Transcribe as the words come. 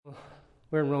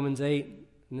We're in Romans 8,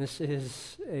 and this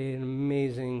is an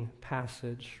amazing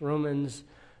passage. Romans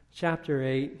chapter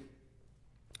 8,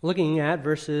 looking at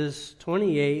verses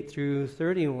 28 through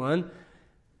 31.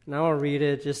 Now I'll read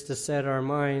it just to set our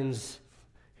minds.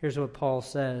 Here's what Paul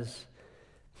says.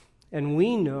 And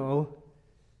we know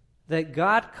that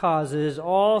God causes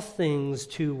all things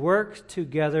to work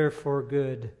together for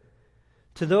good,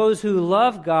 to those who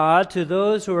love God, to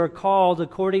those who are called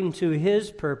according to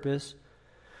His purpose.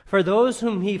 For those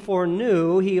whom He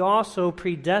foreknew, He also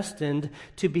predestined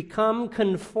to become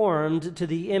conformed to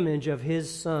the image of His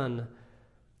Son,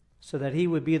 so that He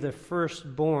would be the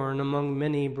firstborn among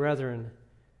many brethren.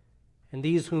 And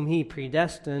these whom He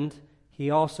predestined, He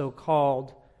also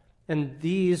called. And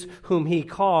these whom He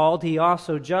called, He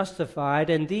also justified.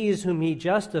 And these whom He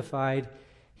justified,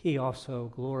 He also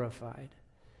glorified.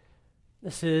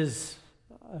 This is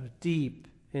a deep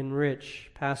and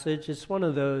rich passage. It's one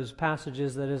of those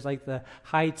passages that is like the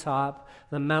high top,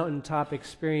 the mountaintop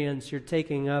experience. You're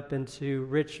taking up into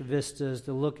rich vistas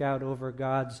to look out over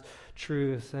God's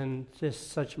truth, and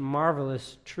just such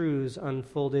marvelous truths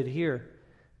unfolded here.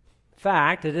 In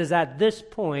fact, it is at this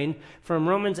point, from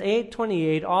Romans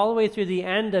 8:28 all the way through the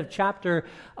end of chapter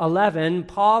 11,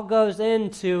 Paul goes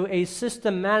into a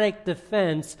systematic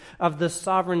defense of the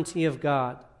sovereignty of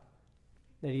God.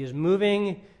 That He is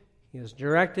moving, He is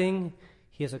directing,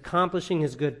 He is accomplishing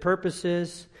His good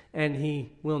purposes, and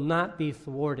He will not be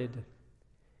thwarted.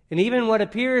 And even what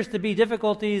appears to be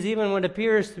difficulties, even what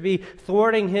appears to be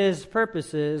thwarting His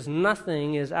purposes,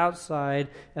 nothing is outside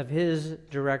of His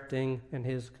directing and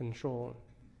His control.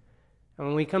 And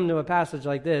when we come to a passage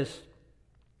like this,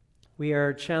 we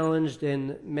are challenged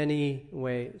in many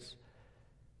ways.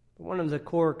 One of the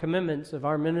core commitments of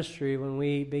our ministry when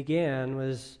we began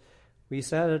was we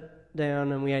sat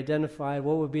down and we identified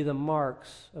what would be the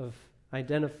marks of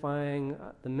identifying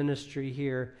the ministry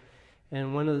here.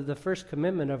 And one of the first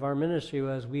commitment of our ministry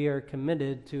was we are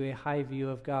committed to a high view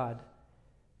of God.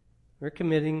 We're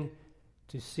committing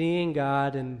to seeing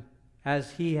God and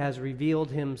as He has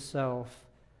revealed Himself.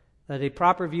 That a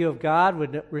proper view of God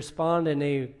would respond in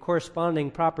a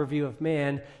corresponding proper view of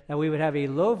man. That we would have a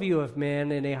low view of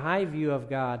man and a high view of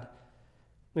God.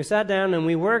 We sat down and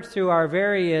we worked through our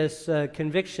various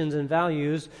convictions and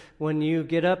values. When you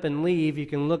get up and leave, you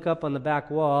can look up on the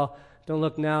back wall. Don't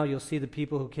look now, you'll see the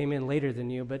people who came in later than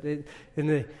you. But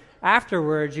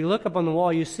afterwards, you look up on the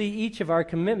wall, you see each of our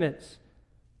commitments.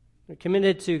 We're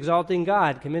committed to exalting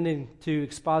God, committed to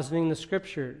expositing the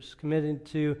Scriptures, committed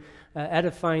to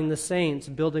edifying the saints,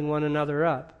 building one another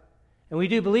up. And we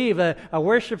do believe a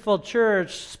worshipful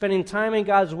church, spending time in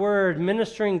God's Word,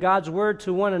 ministering God's Word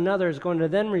to one another is going to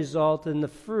then result in the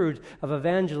fruit of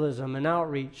evangelism and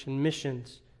outreach and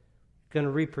missions. Going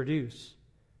to reproduce.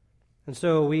 And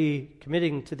so we,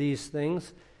 committing to these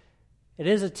things, it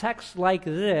is a text like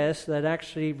this that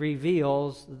actually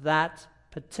reveals that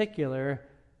particular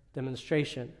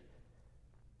demonstration.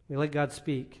 We let God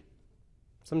speak.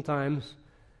 Sometimes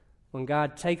when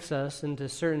God takes us into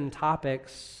certain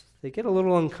topics, they get a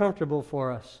little uncomfortable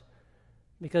for us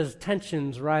because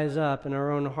tensions rise up in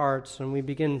our own hearts and we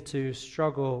begin to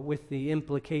struggle with the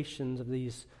implications of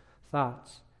these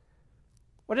thoughts.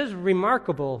 What is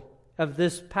remarkable of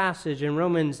this passage in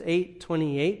Romans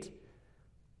 8:28,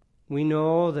 we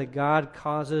know that God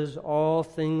causes all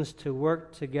things to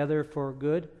work together for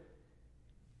good,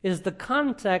 is the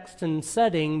context and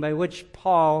setting by which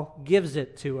Paul gives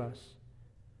it to us.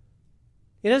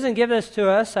 He doesn't give this to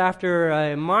us after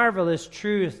a marvelous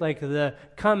truth like the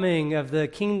coming of the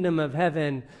kingdom of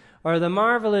heaven or the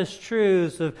marvelous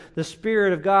truths of the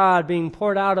Spirit of God being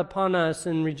poured out upon us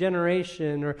in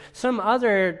regeneration or some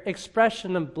other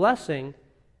expression of blessing.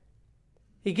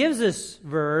 He gives this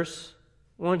verse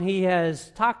when he has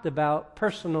talked about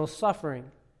personal suffering.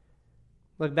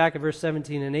 Look back at verse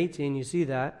 17 and 18, you see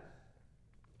that.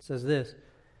 It says this,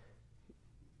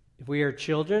 if we are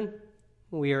children,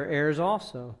 we are heirs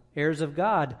also, heirs of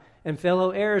God, and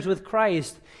fellow heirs with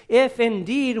Christ, if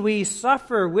indeed we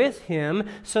suffer with Him,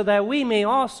 so that we may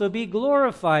also be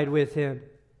glorified with Him.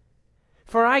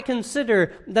 For I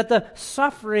consider that the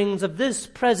sufferings of this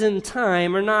present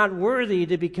time are not worthy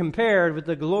to be compared with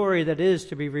the glory that is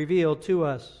to be revealed to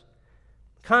us.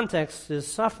 The context is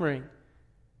suffering.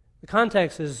 The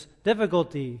context is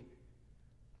difficulty.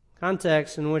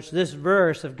 Context in which this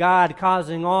verse of God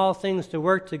causing all things to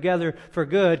work together for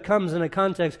good comes in a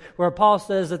context where Paul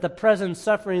says that the present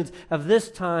sufferings of this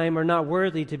time are not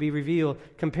worthy to be revealed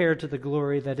compared to the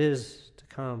glory that is to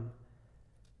come.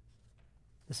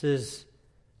 This is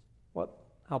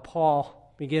how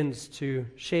Paul begins to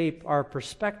shape our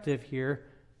perspective here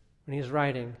when he's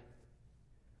writing.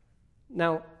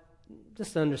 Now,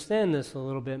 just to understand this a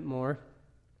little bit more,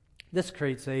 this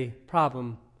creates a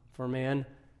problem for man.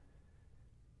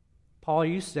 Paul, are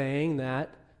you saying that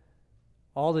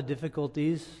all the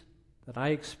difficulties that I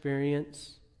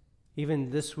experience,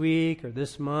 even this week or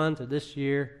this month or this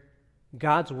year,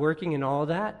 God's working in all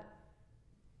that?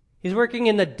 He's working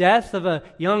in the death of a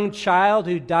young child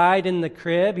who died in the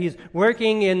crib. He's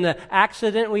working in the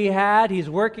accident we had. He's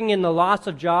working in the loss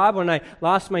of job. When I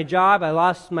lost my job, I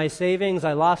lost my savings,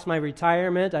 I lost my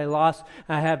retirement, I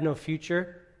have no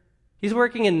future. He's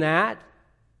working in that.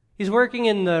 He's working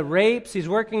in the rapes. He's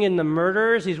working in the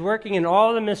murders. He's working in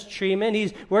all the mistreatment.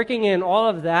 He's working in all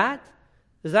of that.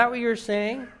 Is that what you're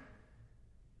saying?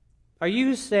 Are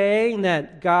you saying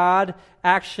that God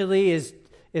actually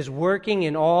is working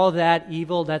in all that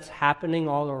evil that's happening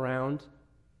all around?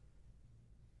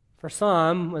 For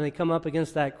some, when they come up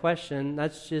against that question,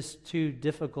 that's just too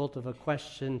difficult of a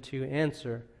question to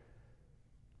answer.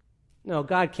 No,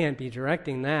 God can't be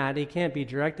directing that. He can't be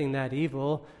directing that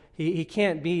evil. He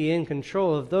can't be in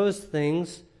control of those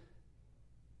things.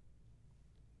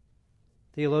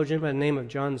 Theologian by the name of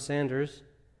John Sanders,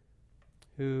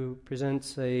 who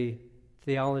presents a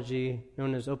theology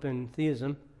known as open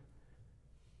theism,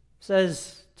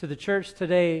 says to the church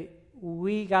today,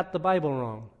 we got the Bible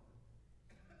wrong.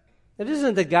 It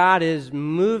isn't that God is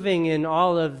moving in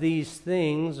all of these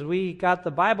things. We got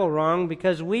the Bible wrong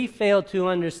because we failed to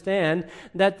understand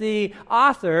that the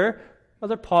author,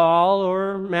 whether Paul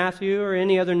or Matthew or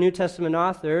any other New Testament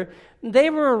author, they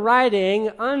were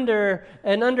writing under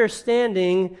an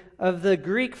understanding of the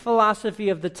Greek philosophy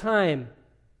of the time.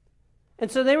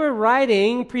 And so they were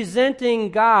writing,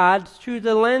 presenting God through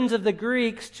the lens of the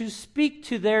Greeks to speak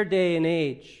to their day and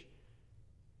age.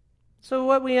 So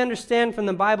what we understand from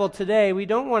the Bible today, we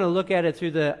don't want to look at it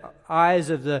through the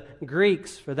eyes of the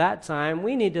Greeks for that time.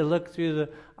 We need to look through the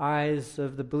eyes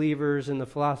of the believers and the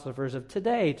philosophers of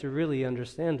today to really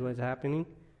understand what's happening.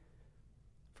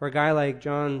 For a guy like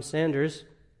John Sanders,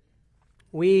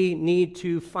 we need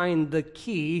to find the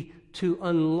key to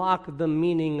unlock the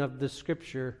meaning of the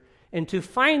Scripture. And to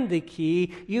find the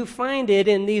key, you find it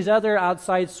in these other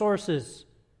outside sources.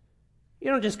 You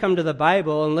don't just come to the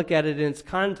Bible and look at it in its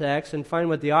context and find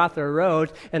what the author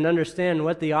wrote and understand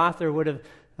what the author would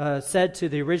have said to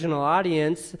the original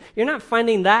audience. You're not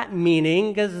finding that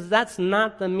meaning because that's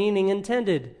not the meaning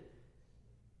intended.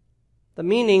 The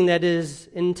meaning that is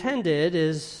intended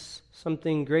is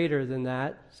something greater than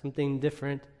that, something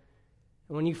different.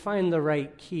 And when you find the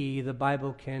right key, the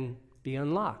Bible can be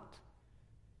unlocked.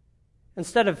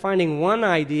 Instead of finding one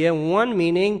idea, one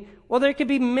meaning, well, there could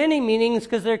be many meanings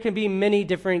because there can be many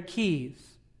different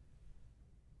keys.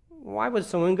 Why would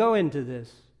someone go into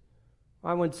this?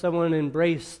 Why would someone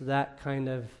embrace that kind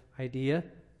of idea?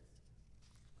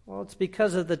 Well, it's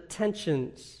because of the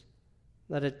tensions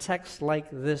that a text like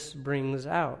this brings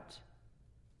out.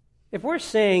 If we're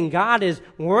saying God is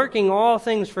working all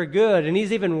things for good, and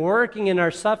He's even working in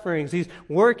our sufferings, He's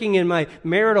working in my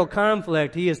marital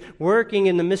conflict, He is working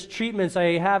in the mistreatments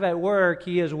I have at work,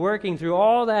 He is working through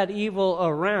all that evil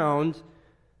around,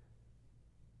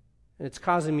 and it's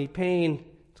causing me pain,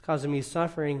 it's causing me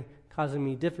suffering, causing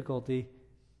me difficulty,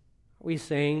 are we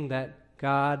saying that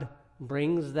God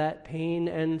brings that pain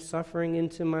and suffering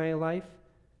into my life?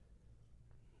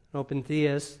 An open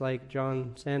theist like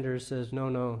John Sanders says,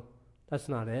 no. That's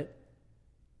not it.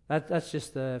 That's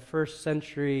just the first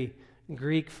century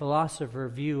Greek philosopher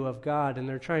view of God, and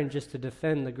they're trying just to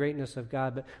defend the greatness of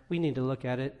God, but we need to look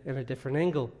at it in a different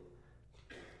angle.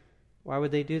 Why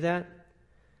would they do that?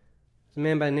 A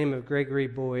man by the name of Gregory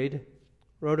Boyd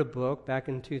wrote a book back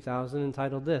in 2000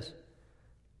 entitled this,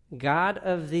 God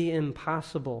of the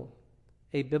Impossible,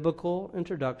 a Biblical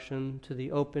Introduction to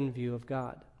the Open View of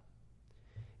God.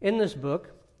 In this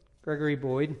book, Gregory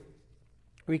Boyd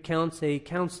recounts a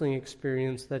counseling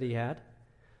experience that he had,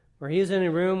 where he is in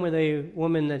a room with a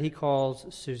woman that he calls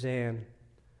Suzanne.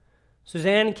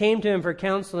 Suzanne came to him for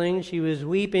counseling. She was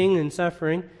weeping and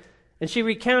suffering, and she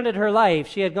recounted her life.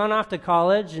 She had gone off to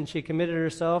college, and she committed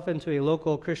herself into a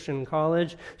local Christian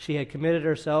college. She had committed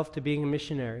herself to being a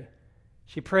missionary.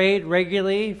 She prayed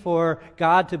regularly for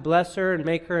God to bless her and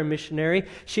make her a missionary.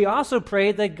 She also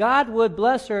prayed that God would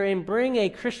bless her and bring a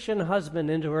Christian husband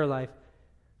into her life.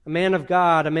 A man of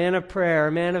God, a man of prayer,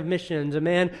 a man of missions, a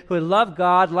man who would love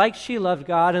God like she loved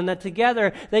God, and that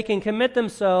together they can commit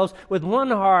themselves with one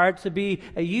heart to be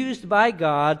used by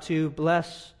God to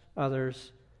bless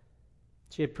others.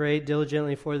 She had prayed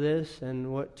diligently for this,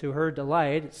 and to her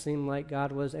delight, it seemed like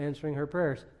God was answering her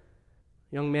prayers.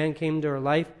 A young man came to her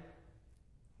life,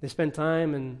 They spent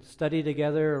time and studied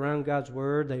together around God's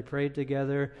Word. They prayed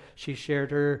together. She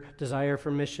shared her desire for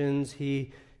missions.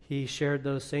 He shared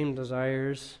those same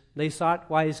desires. They sought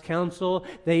wise counsel.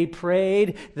 They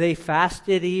prayed. They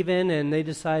fasted even, and they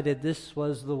decided this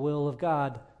was the will of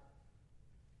God.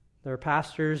 Their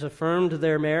pastors affirmed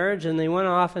their marriage, and they went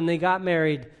off and they got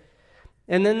married.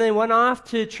 And then they went off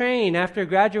to train. After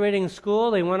graduating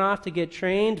school, they went off to get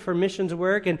trained for missions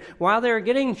work. And while they were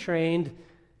getting trained,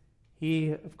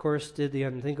 he, of course, did the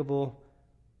unthinkable.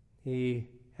 He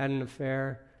had an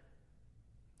affair.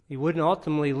 He wouldn't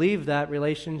ultimately leave that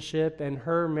relationship, and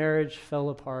her marriage fell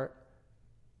apart.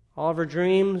 All of her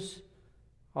dreams,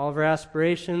 all of her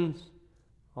aspirations,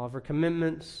 all of her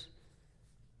commitments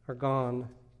are gone,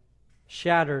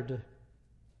 shattered.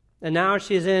 And now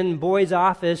she's in Boyd's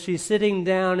office. She's sitting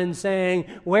down and saying,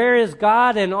 where is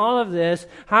God in all of this?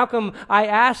 How come I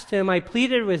asked him, I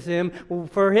pleaded with him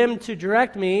for him to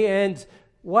direct me, and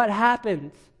what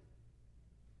happened?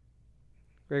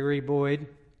 Gregory Boyd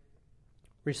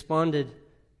responded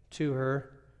to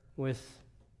her with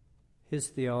his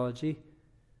theology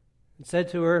and said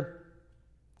to her,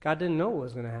 God didn't know what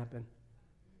was going to happen.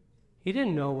 He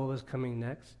didn't know what was coming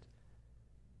next.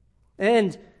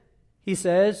 And he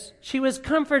says, she was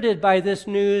comforted by this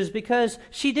news because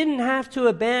she didn't have to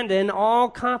abandon all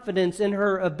confidence in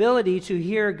her ability to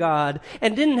hear God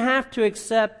and didn't have to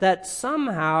accept that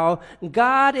somehow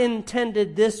God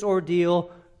intended this ordeal,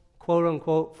 quote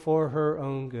unquote, for her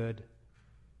own good.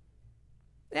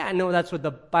 Yeah, I know that's what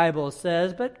the Bible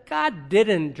says, but God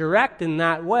didn't direct in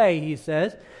that way, he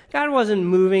says. God wasn't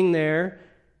moving there.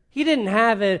 He didn't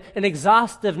have an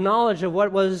exhaustive knowledge of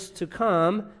what was to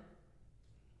come.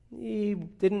 He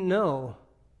didn't know.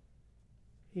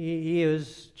 He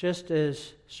was just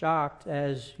as shocked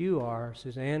as you are,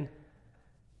 Suzanne.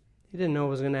 He didn't know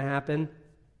what was going to happen.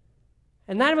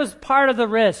 And that was part of the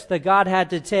risk that God had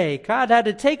to take. God had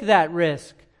to take that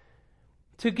risk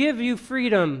to give you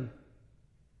freedom.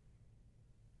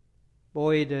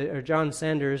 Boyd, or John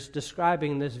Sanders,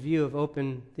 describing this view of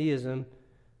open theism,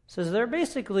 says there are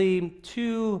basically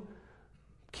two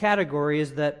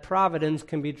categories that providence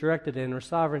can be directed in, or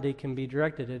sovereignty can be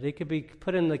directed in. It could be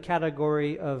put in the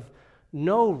category of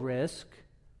no risk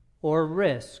or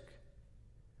risk.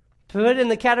 Put in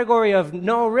the category of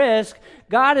no risk,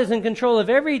 God is in control of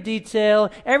every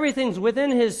detail. Everything's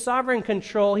within his sovereign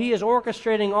control. He is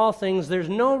orchestrating all things. There's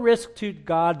no risk to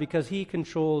God because he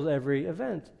controls every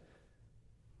event.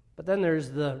 But then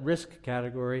there's the risk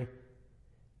category.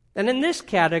 And in this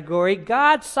category,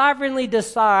 God sovereignly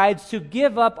decides to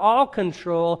give up all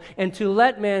control and to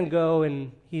let man go,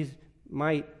 and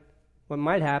what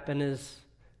might happen is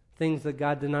things that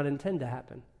God did not intend to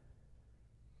happen.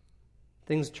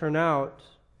 Things turn out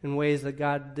in ways that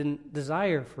God didn't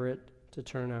desire for it to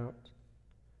turn out.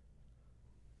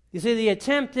 You see, the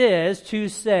attempt is to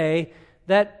say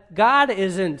that God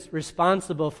isn't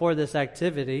responsible for this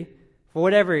activity, for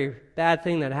whatever bad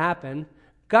thing that happened.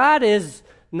 God is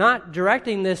not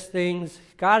directing these things.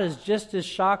 God is just as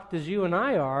shocked as you and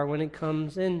I are when it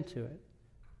comes into it,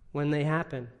 when they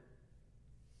happen.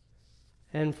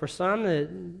 And for some,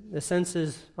 the sense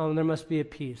is, oh, there must be a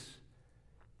peace,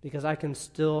 because I can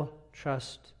still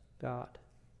trust God.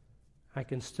 I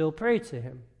can still pray to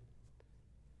him.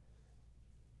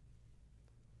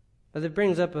 But it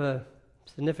brings up a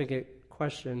significant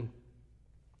question.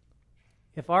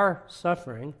 If our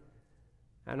suffering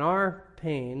and our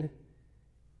pain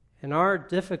and our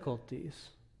difficulties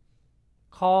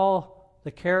call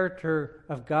the character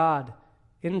of God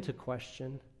into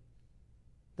question,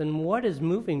 then what is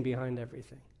moving behind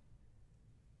everything?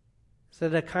 Is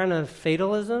it a kind of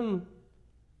fatalism?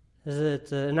 Is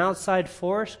it an outside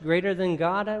force greater than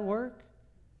God at work?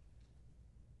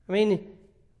 I mean,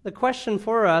 the question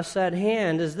for us at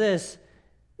hand is this: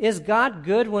 is God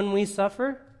good when we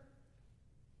suffer?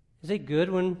 Is he good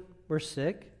when we're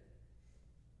sick?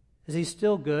 Is he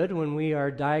still good when we are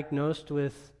diagnosed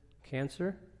with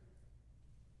cancer?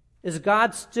 Is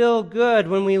God still good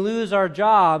when we lose our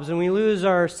jobs and we lose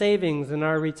our savings and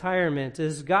our retirement?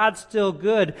 Is God still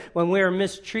good when we are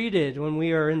mistreated, when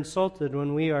we are insulted,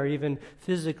 when we are even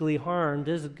physically harmed?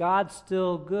 Is God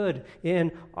still good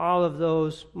in all of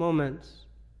those moments?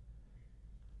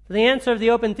 The answer of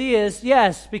the open theist is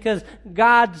yes, because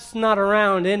God's not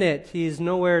around in it. He's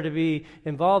nowhere to be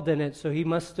involved in it, so he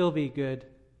must still be good.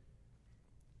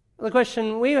 The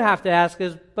question we have to ask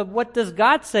is, but what does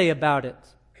God say about it?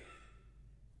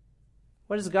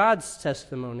 What is God's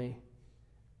testimony?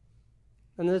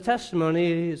 And the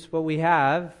testimony is what we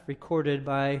have recorded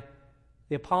by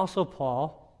the Apostle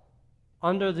Paul,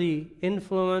 under the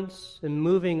influence and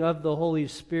moving of the Holy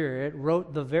Spirit,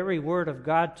 wrote the very Word of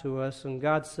God to us, and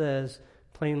God says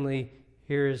plainly,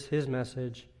 here's His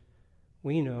message.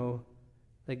 We know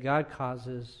that God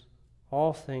causes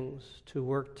all things to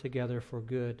work together for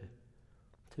good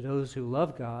to those who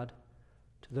love God,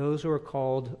 to those who are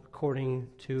called according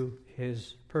to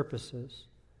His purposes.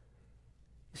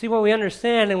 You see, what we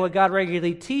understand and what God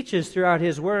regularly teaches throughout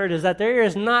His Word is that there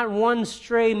is not one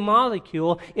stray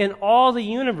molecule in all the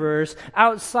universe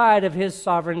outside of His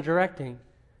sovereign directing.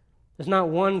 There's not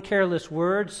one careless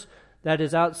word that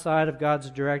is outside of God's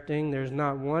directing. There's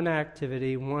not one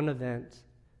activity, one event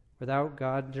without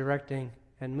God directing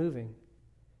and moving.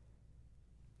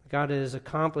 God is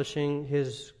accomplishing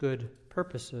His good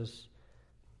purposes,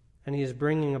 and He is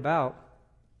bringing about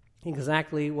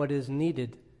exactly what is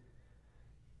needed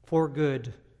for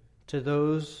good to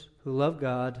those who love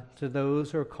God, to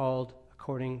those who are called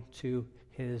according to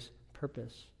His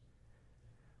purpose.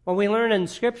 What we learn in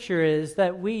Scripture is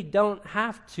that we don't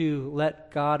have to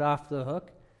let God off the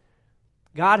hook.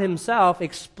 God Himself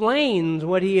explains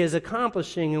what He is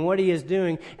accomplishing and what He is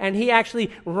doing, and He actually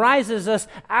rises us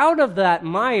out of that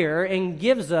mire and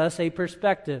gives us a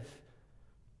perspective.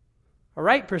 A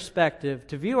right perspective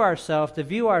to view ourselves, to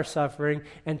view our suffering,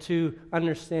 and to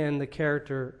understand the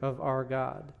character of our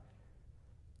God.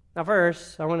 Now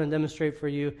first, I want to demonstrate for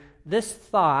you this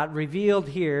thought revealed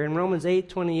here in Romans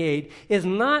 8:28 is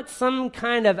not some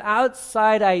kind of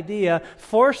outside idea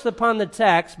forced upon the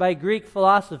text by Greek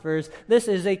philosophers. This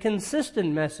is a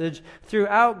consistent message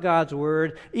throughout God's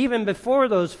Word. Even before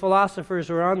those philosophers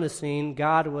were on the scene,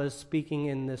 God was speaking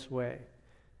in this way.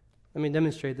 Let me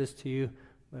demonstrate this to you.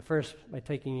 First, by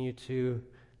taking you to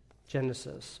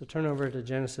Genesis. So turn over to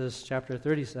Genesis chapter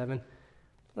 37.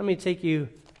 Let me take you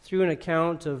through an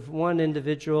account of one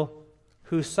individual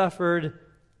who suffered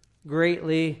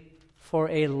greatly for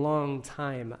a long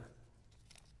time.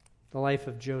 The life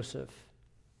of Joseph.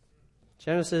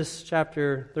 Genesis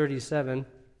chapter 37.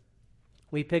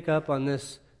 We pick up on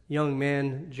this young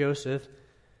man, Joseph.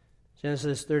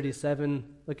 Genesis 37,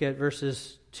 look at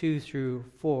verses 2 through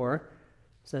 4. It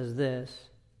says this.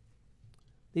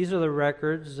 These are the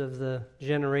records of the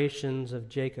generations of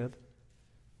Jacob.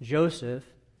 Joseph,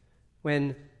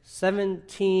 when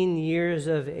 17 years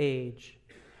of age,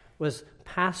 was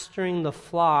pasturing the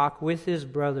flock with his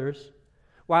brothers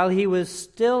while he was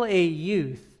still a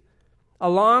youth,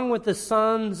 along with the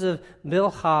sons of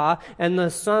Bilhah and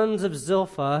the sons of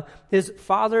Zilpah, his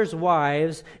father's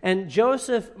wives, and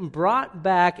Joseph brought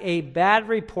back a bad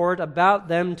report about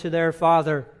them to their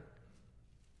father.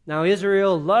 Now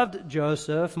Israel loved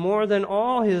Joseph more than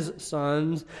all his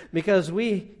sons because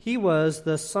he was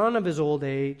the son of his old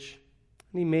age,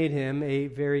 and he made him a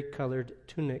vari-colored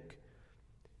tunic.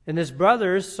 And his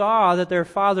brothers saw that their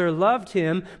father loved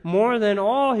him more than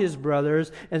all his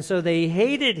brothers, and so they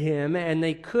hated him, and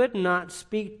they could not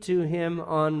speak to him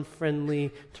on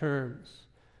friendly terms.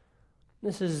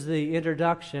 This is the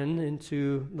introduction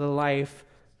into the life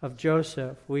of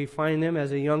Joseph. We find him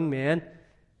as a young man,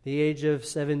 the age of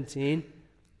 17.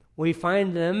 We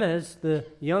find them as the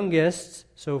youngest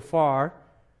so far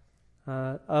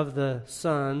of the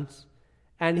sons,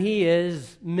 and he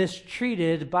is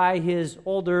mistreated by his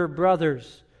older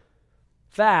brothers.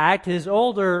 In fact, his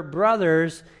older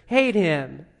brothers hate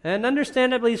him, and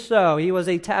understandably so. He was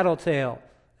a tattletale,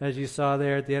 as you saw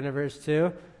there at the end of verse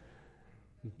 2.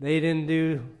 They didn't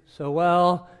do so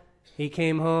well. He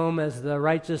came home as the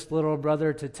righteous little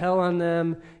brother to tell on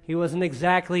them. He wasn't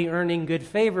exactly earning good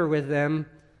favor with them.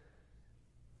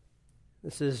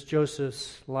 This is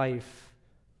Joseph's life.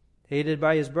 Hated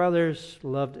by his brothers,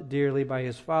 loved dearly by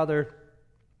his father,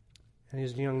 and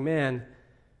he's a young man.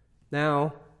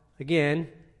 Now, again,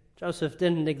 Joseph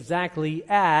didn't exactly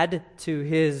add to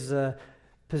his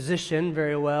position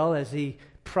very well as he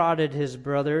prodded his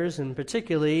brothers, and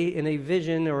particularly in a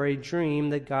vision or a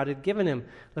dream that God had given him.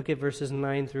 Look at verses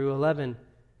 9 through 11.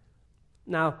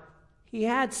 Now, he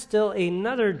had still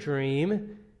another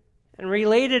dream and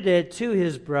related it to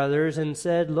his brothers and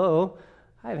said, Lo,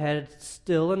 I've had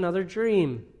still another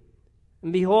dream.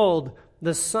 And behold,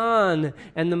 the sun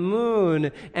and the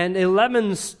moon and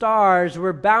 11 stars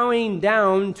were bowing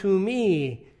down to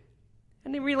me.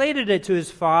 And he related it to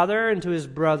his father and to his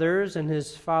brothers, and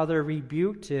his father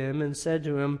rebuked him and said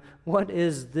to him, What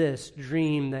is this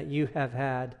dream that you have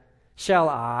had? Shall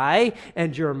I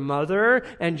and your mother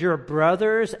and your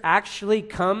brothers actually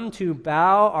come to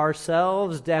bow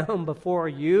ourselves down before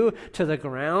you to the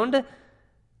ground?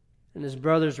 And his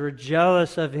brothers were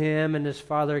jealous of him, and his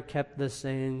father kept the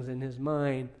sayings in his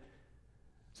mind.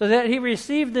 So that he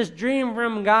received this dream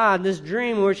from God, this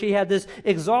dream in which he had this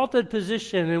exalted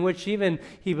position in which even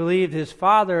he believed his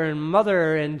father and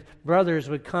mother and brothers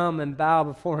would come and bow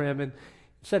before him. And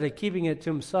instead of keeping it to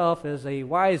himself as a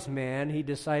wise man, he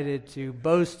decided to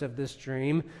boast of this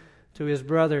dream to his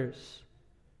brothers.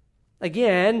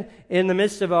 Again, in the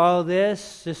midst of all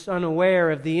this, just unaware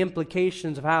of the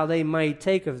implications of how they might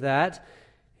take of that,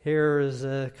 here is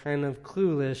a kind of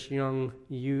clueless young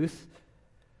youth.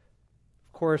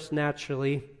 Of course,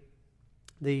 naturally,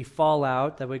 the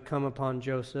fallout that would come upon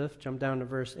Joseph. Jump down to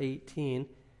verse 18.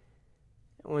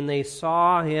 When they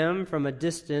saw him from a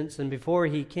distance, and before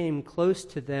he came close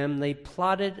to them, they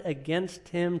plotted against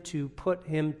him to put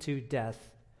him to death.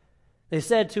 They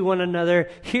said to one another,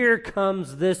 "Here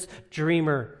comes this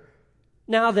dreamer.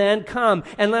 Now then, come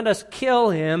and let us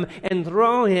kill him and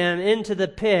throw him into the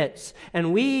pits,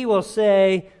 and we will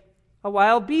say, 'A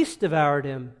wild beast devoured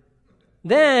him.'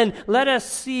 Then let us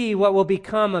see what will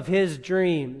become of his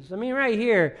dreams." I mean, right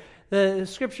here, the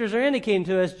scriptures are indicating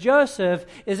to us Joseph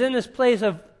is in this place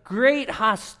of great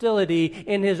hostility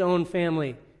in his own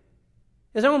family.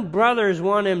 His own brothers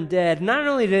want him dead. Not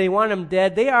only do they want him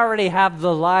dead, they already have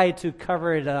the lie to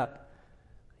cover it up.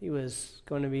 He was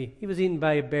eaten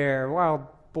by a bear. A wild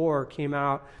boar came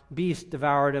out. Beast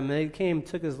devoured him. They came,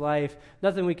 took his life.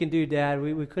 Nothing we can do, Dad.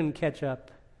 We couldn't catch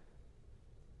up.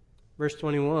 Verse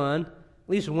 21. At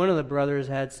least one of the brothers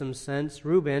had some sense.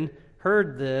 Reuben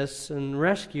heard this and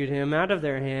rescued him out of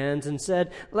their hands and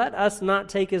said, "Let us not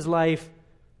take his life."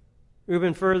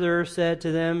 Reuben further said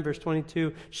to them, verse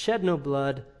 22, "Shed no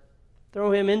blood.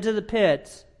 Throw him into the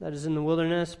pit that is in the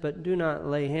wilderness, but do not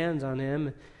lay hands on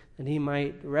him, and he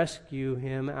might rescue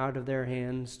him out of their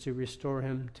hands to restore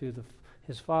him to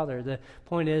his father." The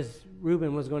point is,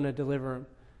 Reuben was going to deliver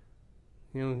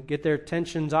him. Get their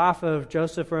tensions off of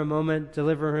Joseph for a moment,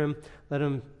 deliver him, let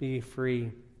him be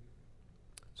free.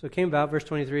 So it came about, verse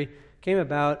 23, came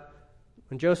about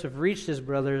when Joseph reached his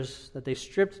brothers that they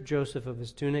stripped Joseph of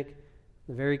his tunic,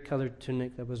 the very colored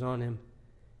tunic that was on him.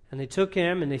 And they took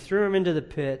him and they threw him into the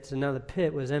pit, and now the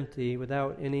pit was empty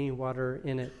without any water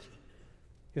in it.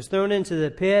 He was thrown into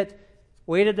the pit,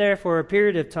 waited there for a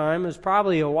period of time. It was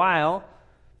probably a while.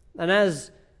 And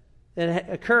as it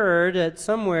occurred that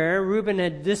somewhere Reuben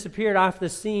had disappeared off the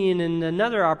scene and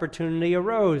another opportunity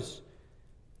arose.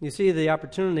 You see the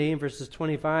opportunity in verses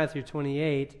 25 through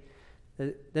 28.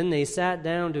 Then they sat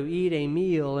down to eat a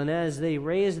meal, and as they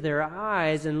raised their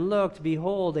eyes and looked,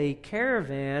 behold, a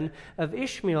caravan of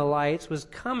Ishmaelites was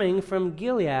coming from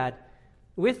Gilead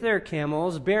with their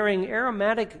camels, bearing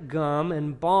aromatic gum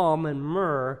and balm and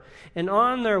myrrh, and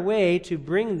on their way to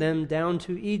bring them down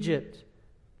to Egypt.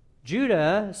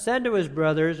 Judah said to his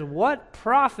brothers, "What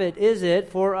profit is it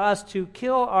for us to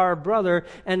kill our brother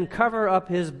and cover up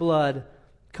his blood?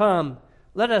 Come,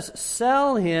 let us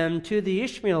sell him to the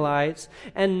Ishmaelites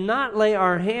and not lay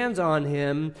our hands on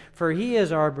him, for he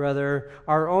is our brother,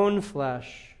 our own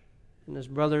flesh." And his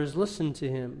brothers listened to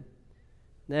him.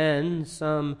 Then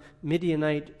some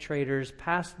Midianite traders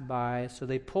passed by, so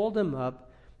they pulled him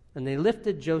up, and they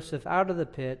lifted Joseph out of the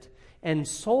pit and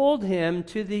sold him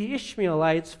to the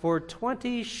Ishmaelites for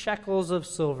 20 shekels of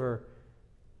silver.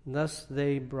 And thus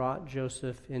they brought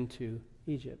Joseph into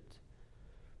Egypt.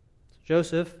 So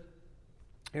Joseph,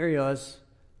 here he was,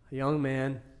 a young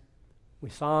man. We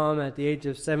saw him at the age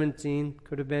of 17,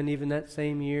 could have been even that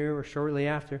same year or shortly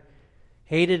after.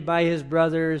 Hated by his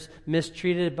brothers,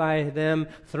 mistreated by them,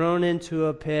 thrown into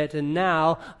a pit, and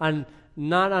now,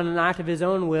 not on an act of his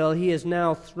own will, he is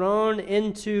now thrown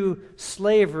into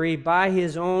slavery by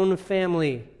his own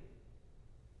family.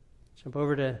 Jump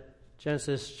over to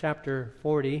Genesis chapter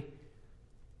 40.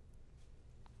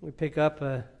 We pick up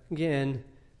again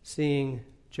seeing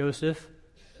Joseph,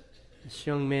 this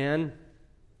young man.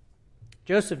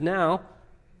 Joseph now,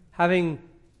 having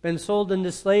been sold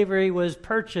into slavery, was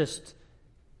purchased.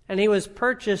 And he was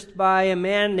purchased by a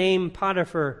man named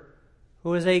Potiphar, who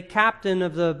was a captain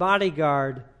of the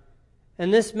bodyguard.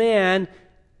 And this man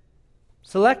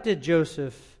selected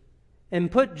Joseph and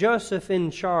put Joseph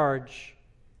in charge.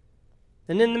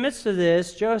 And in the midst of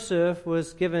this, Joseph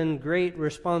was given great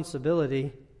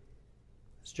responsibility.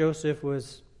 Joseph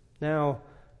was now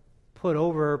put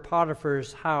over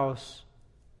Potiphar's house,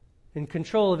 in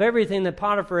control of everything that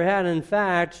Potiphar had. In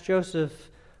fact, Joseph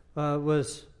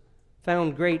was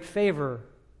found great favor.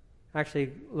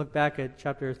 Actually, look back at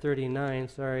chapter 39,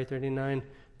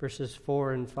 verses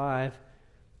 4 and 5. It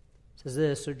says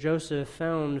this, "So Joseph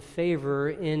found favor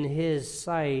in his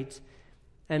sight,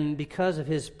 and because of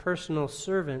his personal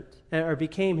servant, or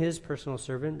became his personal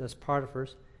servant," that's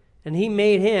Potiphar's, And he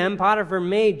made him, Potiphar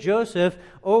made Joseph,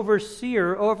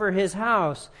 overseer over his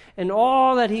house. And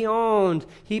all that he owned,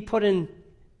 he put in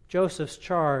Joseph's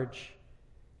charge.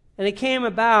 And it came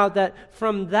about that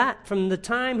from the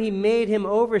time he made him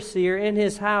overseer in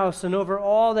his house and over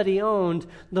all that he owned,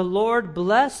 the Lord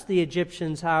blessed the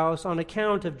Egyptian's house on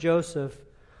account of Joseph.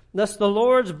 Thus the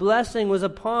Lord's blessing was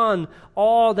upon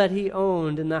all that he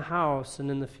owned in the house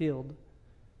and in the field.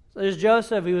 So there's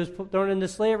Joseph. He was thrown into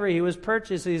slavery. He was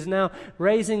purchased. He's now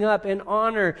raising up in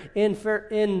honor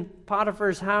in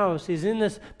Potiphar's house. He's in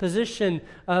this position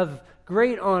of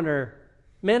great honor,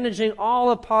 managing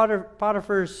all of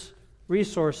Potiphar's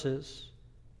resources.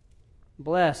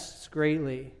 Blessed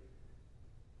greatly.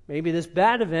 Maybe this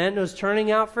bad event was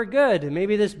turning out for good.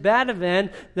 Maybe this bad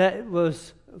event that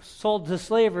was sold to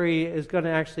slavery is going to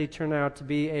actually turn out to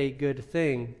be a good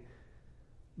thing.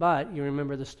 But you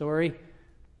remember the story.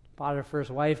 Potiphar's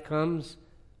wife comes,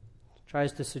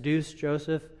 tries to seduce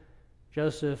Joseph.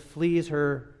 Joseph flees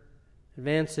her,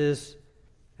 advances,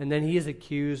 and then he is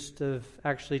accused of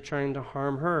actually trying to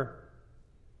harm her.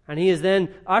 And he is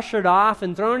then ushered off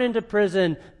and thrown into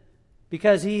prison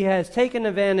because he has taken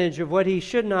advantage of what he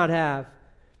should not have.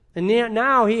 And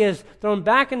now he is thrown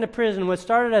back into prison. What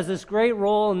started as this great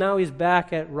role, and now he's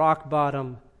back at rock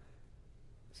bottom.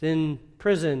 He's in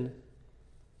prison.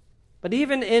 But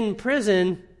even in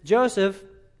prison, Joseph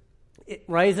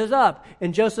rises up,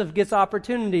 and Joseph gets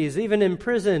opportunities. Even in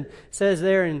prison, it says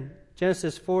there in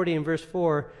Genesis 40 and verse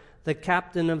 4, the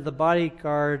captain of the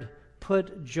bodyguard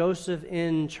put Joseph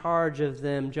in charge of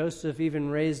them. Joseph even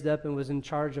raised up and was in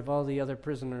charge of all the other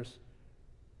prisoners.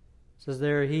 It says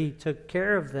there, he took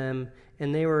care of them,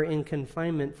 and they were in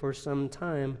confinement for some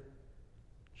time.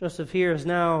 Joseph here is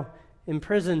now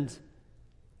imprisoned,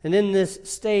 and in this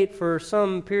state for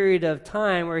some period of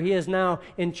time where he is now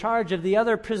in charge of the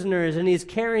other prisoners and he's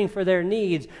caring for their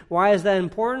needs. Why is that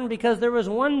important? Because there was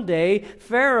one day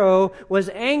Pharaoh was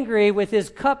angry with his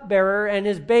cupbearer and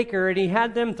his baker, and he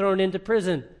had them thrown into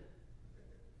prison.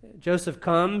 Joseph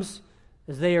comes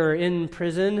as they are in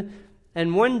prison,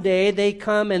 and one day they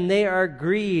come and they are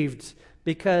grieved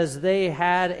because they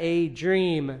had a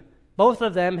dream. Both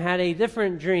of them had a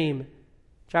different dream.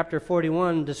 Chapter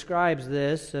 41 describes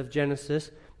this of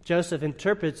Genesis. Joseph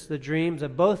interprets the dreams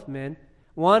of both men.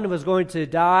 One was going to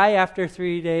die after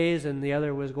 3 days, and the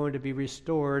other was going to be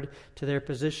restored to their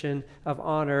position of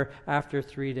honor after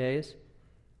 3 days.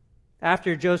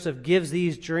 After Joseph gives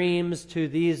these dreams to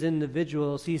these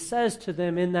individuals, he says to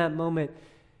them in that moment,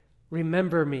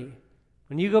 remember me.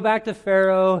 When you go back to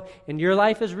Pharaoh and your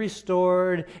life is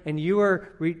restored and you are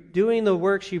doing the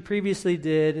works you previously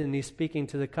did, and he's speaking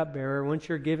to the cupbearer, once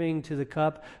you're giving to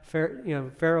the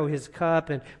Pharaoh his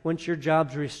cup, and once your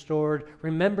job's restored,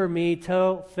 remember me,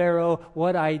 tell Pharaoh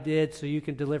what I did so you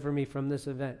can deliver me from this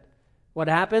event. What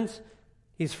happens?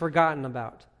 He's forgotten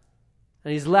about.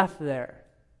 And he's left there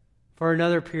for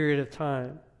another period of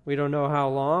time. We don't know how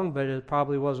long, but it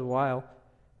probably was a while.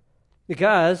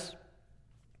 Because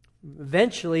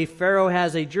eventually, Pharaoh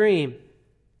has a dream.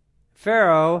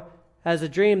 Pharaoh has a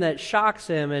dream that shocks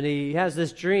him, and he has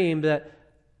this dream that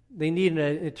they need an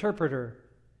interpreter.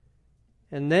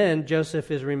 And then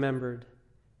Joseph is remembered.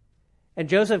 And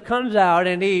Joseph comes out,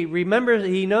 and he remembers,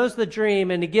 he knows the dream,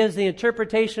 and he gives the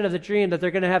interpretation of the dream that they're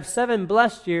going to have 7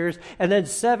 blessed years, and then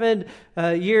 7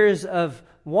 years of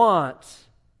want.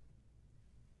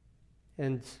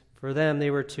 And for them, they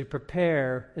were to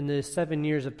prepare in the 7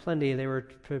 years of plenty. They were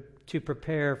to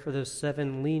prepare for those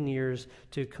 7 lean years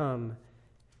to come.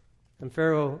 And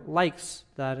Pharaoh likes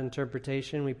that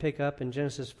interpretation. We pick up in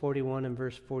Genesis 41 and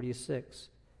verse 46.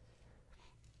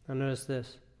 Now notice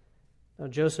this. Now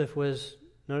Joseph was,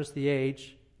 notice the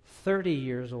age, 30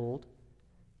 years old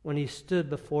when he stood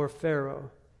before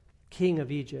Pharaoh, king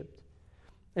of Egypt.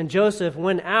 And Joseph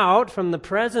went out from the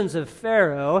presence of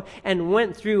Pharaoh and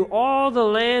went through all the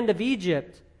land of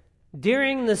Egypt.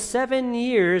 During the 7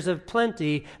 years of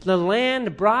plenty, the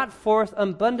land brought forth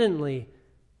abundantly.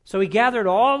 So he gathered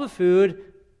all the food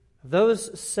of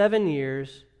those 7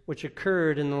 years which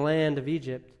occurred in the land of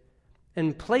Egypt,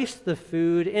 and placed the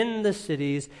food in the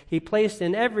cities. He placed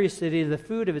in every city the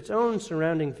food of its own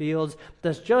surrounding fields.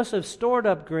 Thus Joseph stored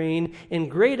up grain in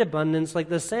great abundance, like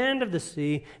the sand of the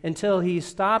sea, until he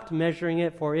stopped measuring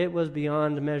it, for it was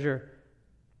beyond measure.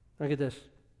 Look at this.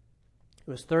 It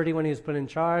was 30 when he was put in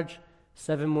charge,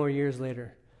 7 more years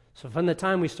later. So from the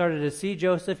time we started to see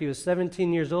Joseph, he was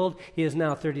 17 years old. He is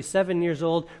now 37 years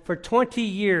old. For 20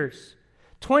 years,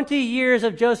 20 years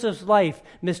of Joseph's life,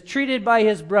 mistreated by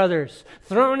his brothers,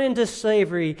 thrown into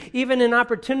slavery. Even in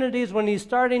opportunities when he's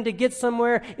starting to get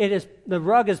somewhere, the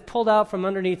rug is pulled out from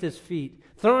underneath his feet,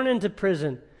 thrown into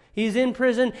prison. He's in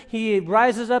prison, he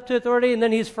rises up to authority, and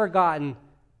then he's forgotten.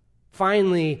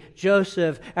 Finally,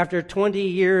 Joseph, after 20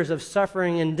 years of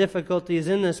suffering and difficulty, is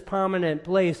in this prominent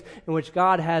place in which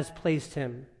God has placed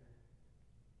him.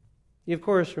 You, of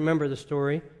course, remember the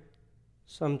story.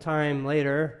 Sometime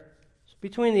later,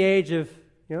 between the age of,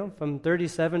 from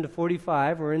 37 to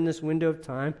 45, we're in this window of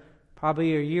time,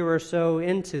 probably a year or so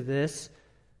into this,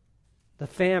 the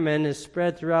famine is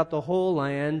spread throughout the whole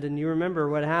land, and you remember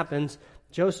what happens.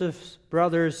 Joseph's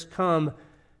brothers come.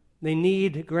 They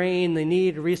need grain, they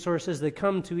need resources. They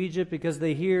come to Egypt because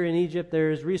they hear in Egypt there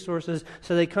is resources,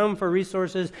 so they come for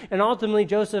resources, and ultimately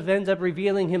Joseph ends up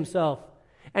revealing himself.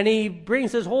 And he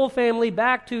brings his whole family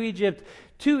back to Egypt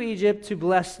to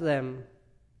bless them.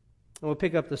 And we'll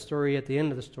pick up the story at the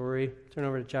end of the story. Turn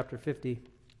over to chapter 50.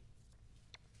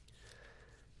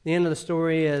 The end of the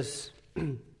story is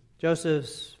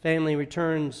Joseph's family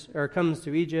comes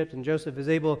to Egypt, and Joseph is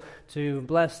able to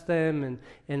bless them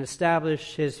and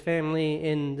establish his family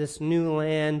in this new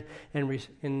land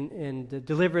and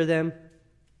deliver them.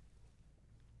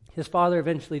 His father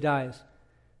eventually dies.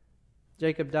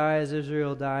 Jacob dies,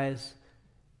 Israel dies.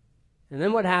 And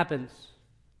then what happens?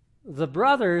 The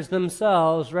brothers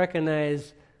themselves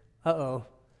recognize,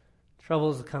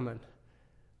 trouble's coming.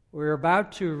 We're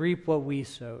about to reap what we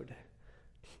sowed.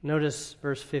 Notice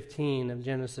verse 15 of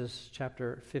Genesis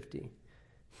chapter 50.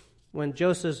 When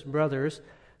Joseph's brothers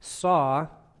saw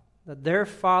that their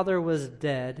father was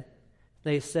dead,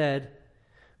 they said,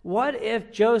 "What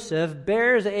if Joseph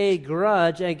bears a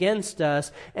grudge against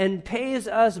us and pays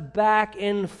us back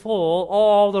in full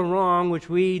all the wrong which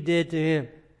we did to him?"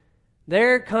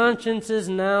 Their conscience is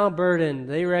now burdened.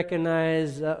 They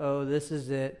recognize, this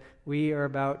is it. We are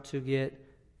about to get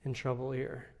in trouble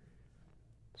here.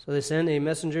 So they sent a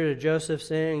messenger to Joseph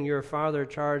saying, "Your father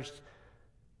charged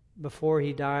before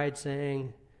he died,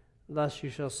 saying, 'Thus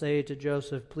you shall say to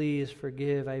Joseph, please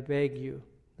forgive, I beg you,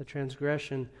 the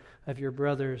transgression of your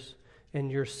brothers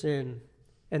and your sin,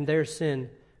 and their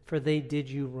sin, for they did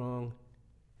you wrong.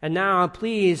 And now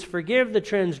please forgive the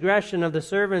transgression of the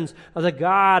servants of the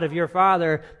God of your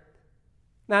father.'"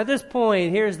 Now at this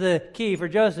point, here's the key for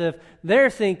Joseph. They're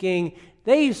thinking,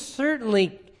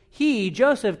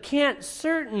 Joseph can't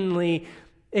certainly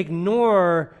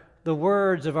ignore the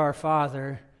words of our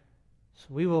father. So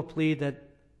we will plead that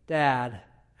Dad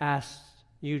asks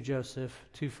you, Joseph,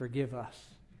 to forgive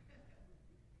us.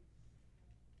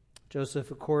 Joseph,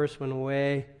 of course, went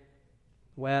away,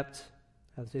 wept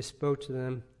as they spoke to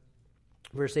them.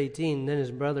 Verse 18, then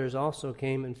his brothers also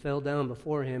came and fell down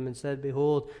before him and said,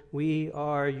 "Behold, we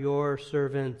are your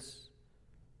servants."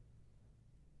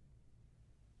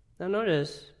 Now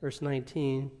notice, verse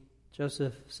 19,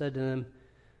 Joseph said to them,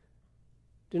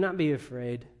 "Do not be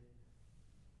afraid,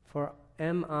 for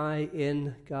am I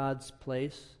in God's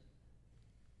place?"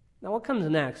 Now what comes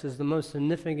next is the most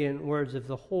significant words of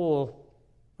the whole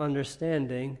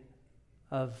understanding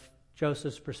of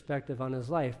Joseph's perspective on his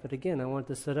life. But again, I want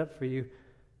to set up for you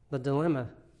the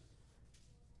dilemma.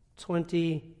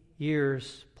 20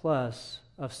 years plus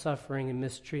of suffering and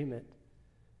mistreatment.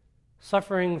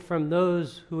 Suffering from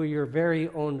those who are your very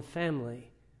own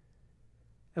family.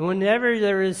 And whenever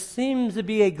there seems to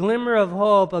be a glimmer of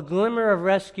hope, a glimmer of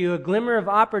rescue, a glimmer of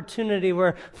opportunity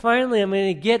where finally I'm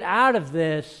going to get out of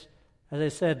this, as I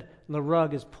said, the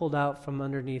rug is pulled out from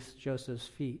underneath Joseph's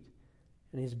feet,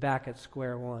 and he's back at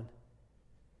square one.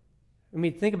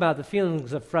 Think about the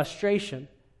feelings of frustration.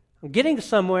 I'm getting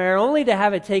somewhere only to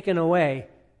have it taken away.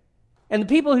 And the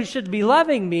people who should be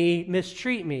loving me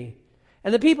mistreat me.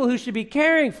 And the people who should be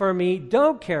caring for me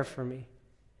don't care for me.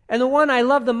 And the one I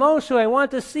love the most, who I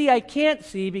want to see, I can't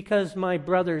see because my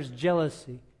brother's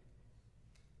jealousy.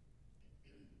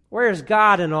 Where is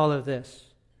God in all of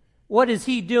this? What is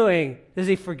he doing? Has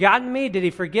he forgotten me? Did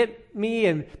he forget me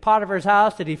in Potiphar's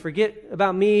house? Did he forget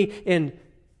about me in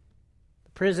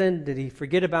prison? Did he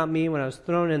forget about me when I was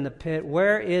thrown in the pit?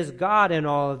 Where is God in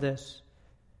all of this?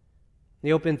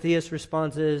 The open theist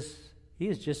response is, he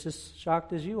is just as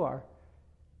shocked as you are.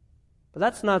 But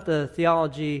that's not the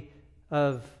theology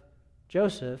of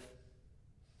Joseph.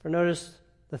 For notice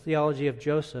the theology of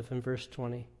Joseph in verse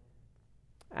 20.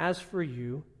 "As for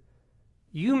you,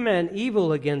 you meant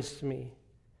evil against me,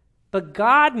 but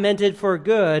God meant it for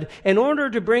good, in order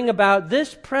to bring about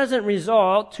this present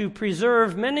result, to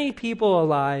preserve many people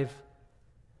alive.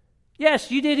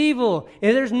 Yes, you did evil,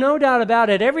 and there's no doubt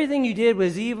about it. Everything you did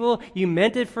was evil. You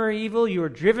meant it for evil. You were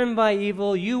driven by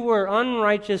evil. You were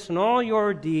unrighteous in all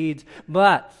your deeds,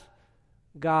 but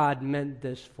God meant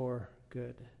this for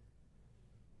good."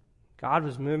 God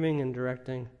was moving and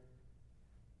directing.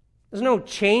 There's no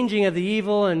changing of the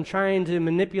evil and trying to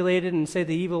manipulate it and say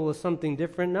the evil was something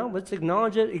different. No, let's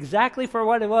acknowledge it exactly for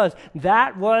what it was.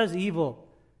 That was evil.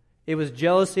 It was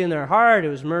jealousy in their heart. It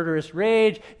was murderous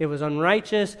rage. It was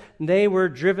unrighteous. They were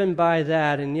driven by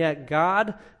that. And yet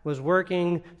God was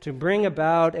working to bring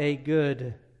about a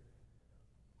good,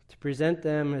 to present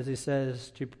them, as he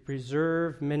says, to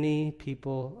preserve many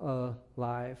people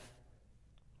alive.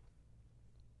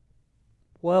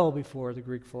 Well before the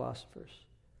Greek philosophers.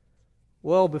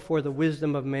 Well before the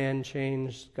wisdom of man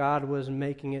changed, God was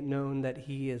making it known that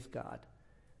he is God,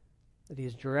 that he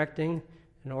is directing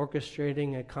and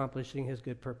orchestrating and accomplishing his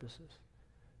good purposes.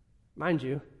 Mind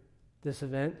you, this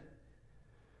event,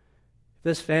 if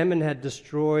this famine had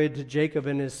destroyed Jacob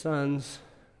and his sons,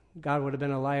 God would have been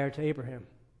a liar to Abraham.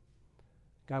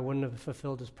 God wouldn't have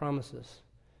fulfilled his promises.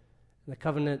 And the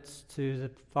covenants to the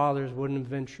fathers wouldn't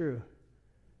have been true.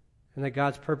 And that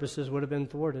God's purposes would have been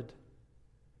thwarted.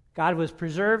 God was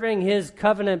preserving his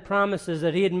covenant promises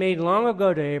that he had made long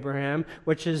ago to Abraham,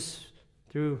 which is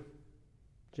through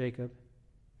Jacob,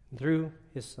 and through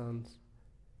his sons.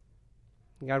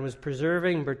 God was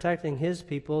preserving and protecting his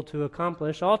people to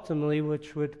accomplish ultimately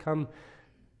which would come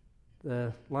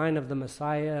the line of the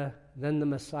Messiah, then the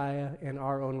Messiah, and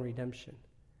our own redemption.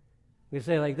 We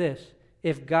say like this: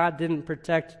 if God didn't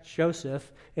protect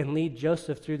Joseph and lead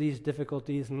Joseph through these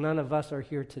difficulties, none of us are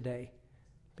here today.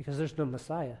 Because there's no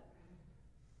Messiah.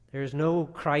 There is no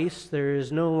Christ. There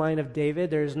is no line of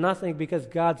David. There is nothing, because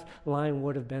God's line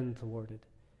would have been thwarted.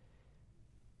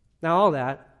 Now all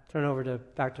that, turn over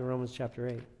back to Romans chapter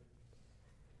 8.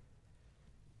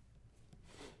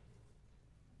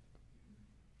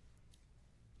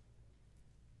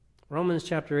 Romans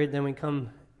chapter 8, then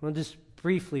we'll just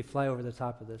briefly fly over the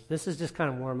top of this. This is just kind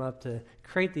of warm up to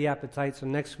create the appetite, so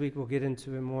next week we'll get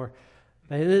into it more.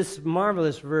 In this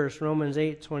marvelous verse, Romans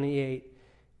 8:28,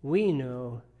 we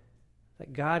know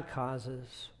that God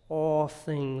causes all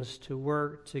things to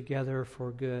work together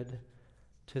for good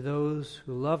to those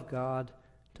who love God,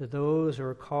 to those who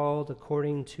are called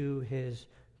according to his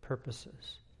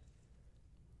purposes.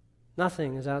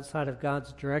 Nothing is outside of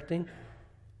God's directing.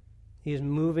 He is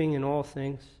moving in all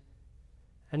things.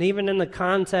 And even in the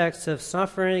context of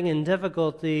suffering and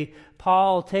difficulty,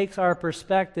 Paul takes our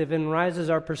perspective and rises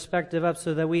our perspective up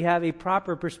so that we have a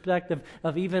proper perspective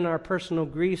of even our personal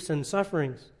griefs and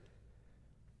sufferings.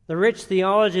 The rich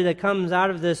theology that comes out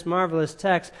of this marvelous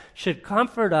text should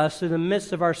comfort us through the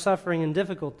midst of our suffering and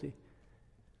difficulty.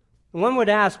 One would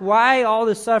ask, why all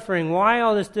this suffering? Why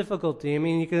all this difficulty? I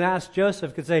mean, you could ask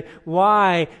Joseph, could say,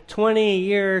 why 20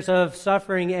 years of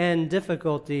suffering and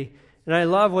difficulty? And I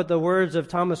love what the words of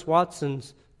Thomas Watson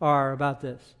are about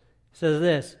this. He says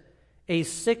this: a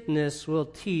sickness will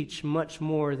teach much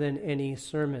more than any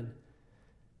sermon.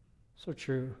 So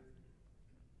true.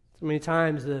 So many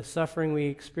times the suffering we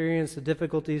experience, the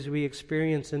difficulties we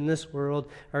experience in this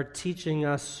world are teaching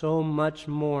us so much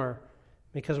more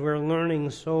because we're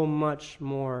learning so much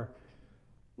more.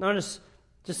 Notice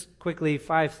just quickly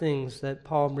 5 things that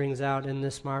Paul brings out in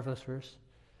this marvelous verse.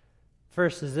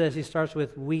 First is this: he starts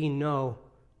with we know.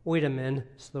 Oidamen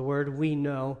is the word, we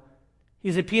know.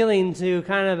 He's appealing to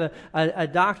kind of a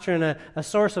doctrine, a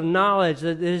source of knowledge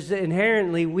that is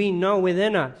inherently we know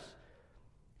within us.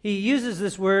 He uses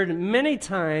this word many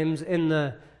times in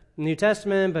the New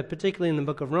Testament, but particularly in the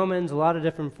book of Romans, a lot of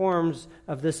different forms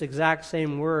of this exact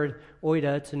same word,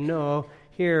 oida, to know.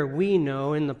 Here, we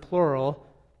know, in the plural.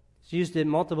 He's used it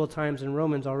multiple times in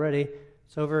Romans already.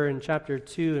 It's over in chapter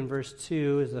 2 and verse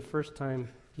 2 is the first time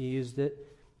he used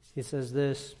it. He says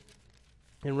this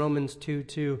in Romans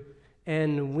 2:2,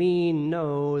 and we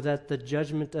know that the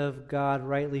judgment of God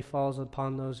rightly falls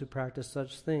upon those who practice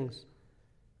such things.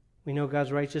 We know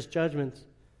God's righteous judgments.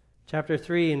 Chapter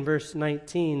 3 and verse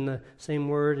 19, the same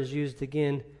word is used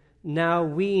again. Now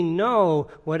we know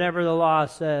whatever the law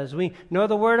says. We know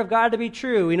the word of God to be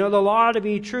true. We know the law to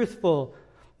be truthful.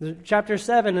 Chapter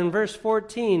 7 and verse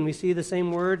 14, we see the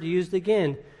same word used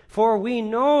again. For we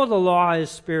know the law is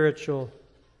spiritual.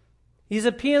 He's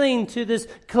appealing to this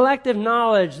collective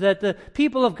knowledge that the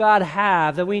people of God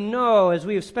have, that we know as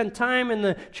we have spent time in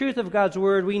the truth of God's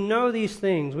word, we know these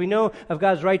things. We know of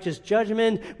God's righteous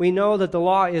judgment. We know that the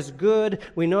law is good.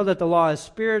 We know that the law is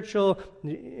spiritual.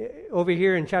 Over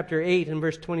here in chapter 8 and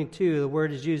verse 22, the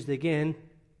word is used again.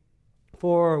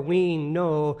 For we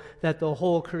know that the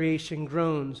whole creation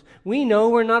groans. We know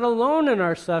we're not alone in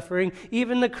our suffering.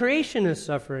 Even the creation is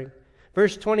suffering.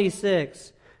 Verse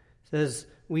 26 says,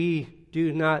 we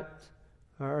do not,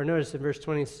 or notice in verse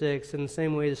 26, in the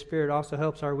same way the Spirit also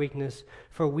helps our weakness,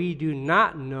 for we do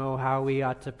not know how we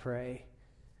ought to pray.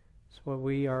 It's what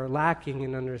we are lacking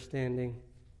in understanding.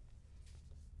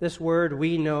 This word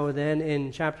 "we know" then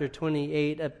in chapter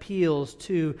 28 appeals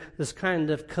to this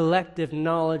kind of collective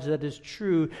knowledge that is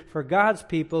true for God's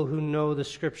people who know the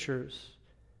Scriptures.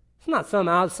 It's not some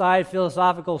outside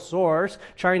philosophical source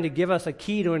trying to give us a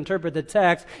key to interpret the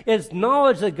text. It's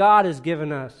knowledge that God has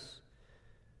given us.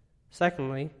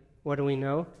 Secondly, what do we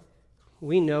know?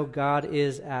 We know God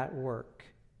is at work.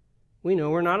 We know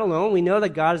we're not alone. We know that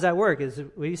God is at work. Is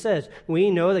what he says.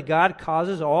 We know that God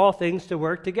causes all things to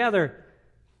work together.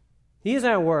 He is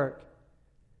at work.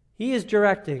 He is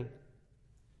directing.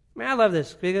 I love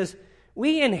this because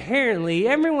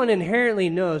everyone inherently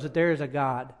knows that there is a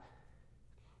God.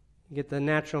 You get the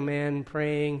natural man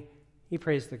praying. He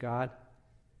prays to God.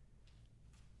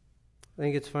 I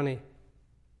think it's funny.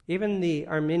 Even the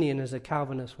Arminian is a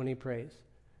Calvinist when he prays.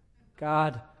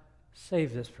 God,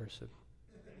 save this person.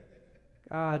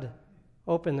 God,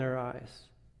 open their eyes.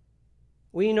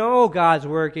 We know God's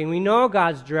working. We know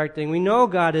God's directing. We know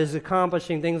God is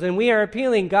accomplishing things. And we are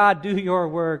appealing, God, do your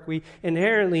work. We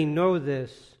inherently know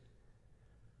this.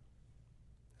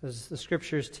 As the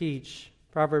Scriptures teach,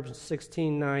 Proverbs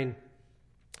 16:9,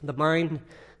 the mind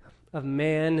of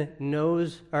man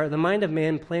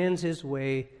plans his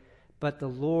way, but the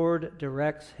Lord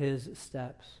directs his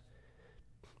steps.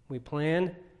 We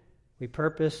plan, we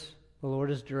purpose, the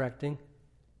Lord is directing.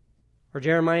 Or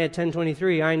Jeremiah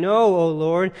 10:23, I know, O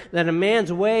Lord, that a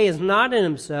man's way is not in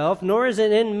himself, nor is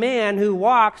it in man who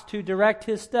walks to direct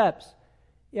his steps.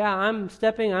 Yeah, I'm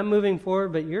moving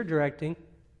forward, but you're directing,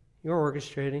 you're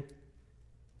orchestrating.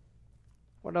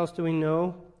 What else do we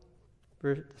know?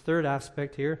 For the third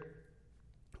aspect here,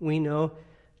 we know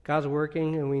God's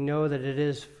working, and we know that it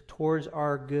is towards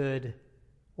our good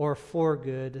or for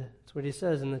good. That's what he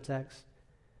says in the text.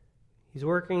 He's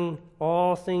working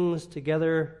all things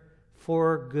together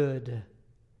for good.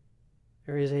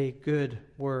 There is a good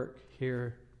work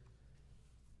here.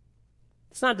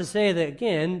 It's not to say that,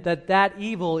 again, that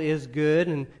evil is good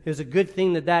and it was a good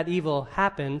thing that evil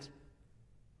happened.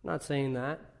 I'm not saying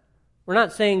that. We're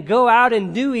not saying go out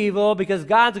and do evil because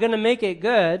God's going to make it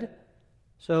good.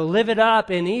 So live it up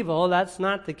in evil. That's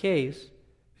not the case.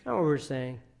 That's not what we're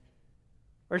saying.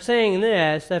 We're saying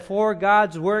this, that for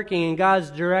God's working and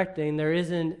God's directing, there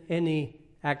isn't any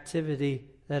activity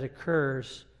that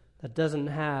occurs that doesn't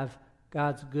have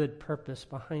God's good purpose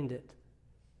behind it.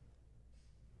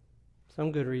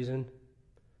 Some good reason.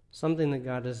 Something that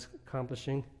God is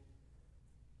accomplishing.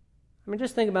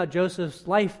 Just think about Joseph's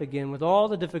life again, with all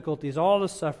the difficulties, all the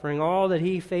suffering, all that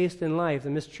he faced in life, the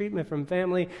mistreatment from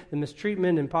family, the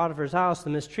mistreatment in Potiphar's house, the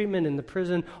mistreatment in the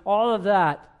prison, all of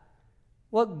that.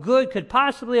 What good could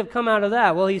possibly have come out of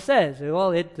that? Well, he says,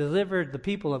 it delivered the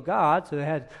people of God, so it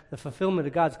had the fulfillment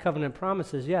of God's covenant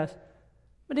promises, yes.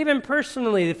 But even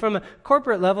personally, from a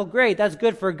corporate level, great, that's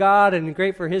good for God and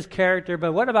great for his character,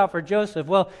 but what about for Joseph?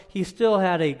 Well, he still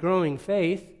had a growing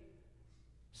faith,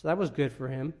 so that was good for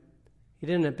him. He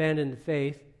didn't abandon the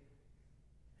faith,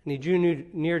 and he drew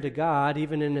near to God.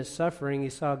 Even in his suffering, he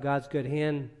saw God's good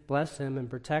hand bless him and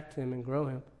protect him and grow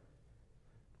him.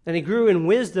 And he grew in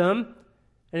wisdom,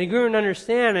 and he grew in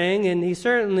understanding, and he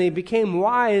certainly became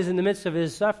wise in the midst of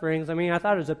his sufferings. I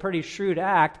thought it was a pretty shrewd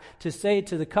act to say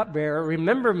to the cupbearer,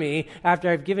 remember me after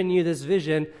I've given you this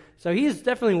vision. So he's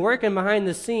definitely working behind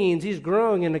the scenes. He's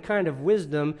growing in a kind of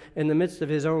wisdom in the midst of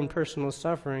his own personal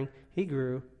suffering. He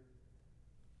grew.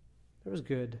 It was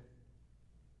good.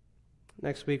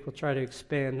 Next week, we'll try to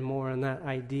expand more on that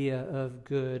idea of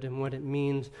good and what it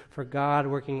means for God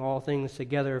working all things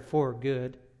together for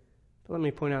good. But let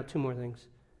me point out two more things.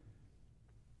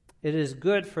 It is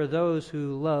good for those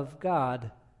who love God.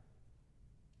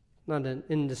 Not an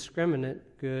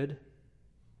indiscriminate good.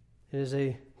 It is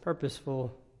a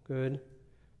purposeful good.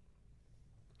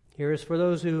 Here is for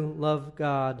those who love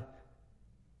God.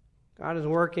 God is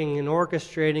working and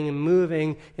orchestrating and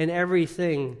moving in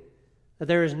everything. That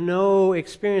there is no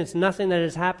experience, nothing that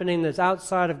is happening that's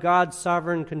outside of God's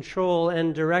sovereign control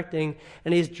and directing.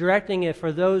 And he's directing it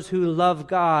for those who love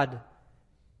God.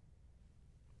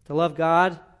 To love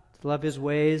God, to love his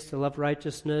ways, to love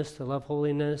righteousness, to love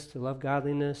holiness, to love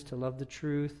godliness, to love the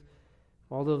truth.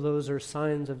 All of those are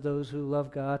signs of those who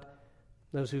love God,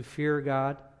 those who fear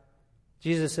God.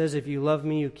 Jesus says, if you love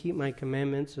me, you keep my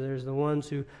commandments. So there's the ones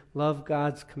who love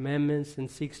God's commandments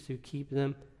and seeks to keep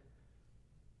them.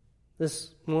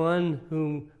 This one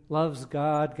who loves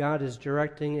God, God is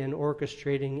directing and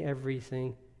orchestrating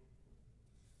everything.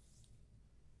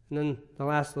 And then the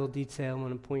last little detail I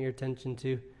want to point your attention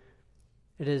to,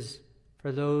 it is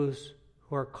for those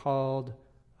who are called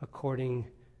according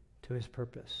to his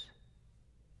purpose.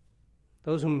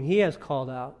 Those whom he has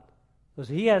called out, those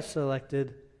he has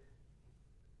selected,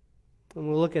 And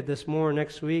we'll look at this more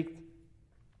next week.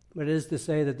 But it is to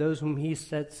say that those whom he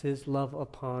sets his love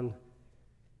upon,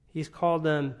 he's called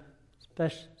them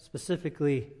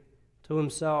specifically to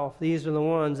himself. These are the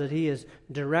ones that he is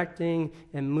directing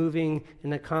and moving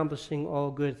and accomplishing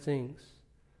all good things.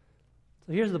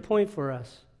 So here's the point for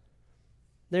us.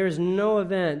 There is no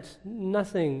event,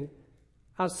 nothing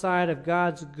outside of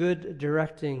God's good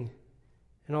directing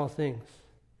in all things.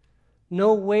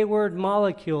 No wayward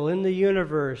molecule in the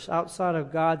universe outside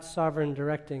of God's sovereign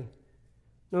directing.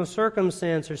 No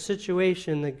circumstance or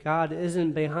situation that God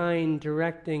isn't behind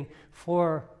directing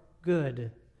for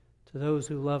good to those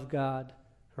who love God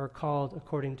and are called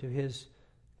according to his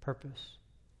purpose.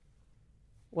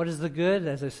 What is the good?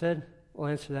 As I said, we'll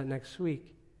answer that next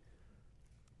week.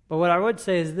 But what I would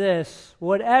say is this: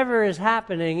 whatever is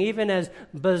happening, even as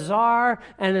bizarre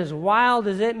and as wild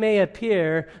as it may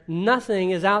appear,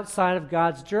 nothing is outside of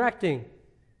God's directing.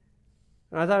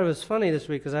 And I thought it was funny this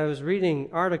week because I was reading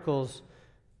articles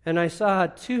and I saw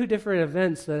two different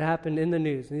events that happened in the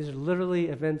news. And these are literally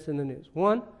events in the news.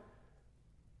 One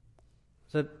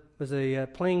was a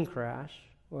plane crash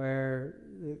where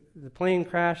the plane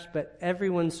crashed, but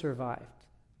everyone survived,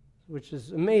 which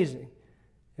is amazing.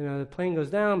 You know, the plane goes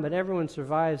down, but everyone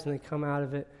survives and they come out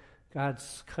of it.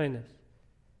 God's kindness.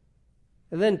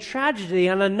 And then tragedy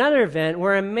on another event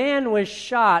where a man was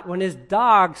shot when his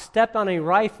dog stepped on a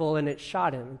rifle and it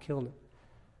shot him and killed him.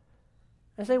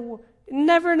 I say, well,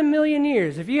 never in a million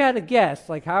years, if you had to guess,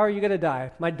 like, how are you going to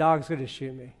die? My dog's going to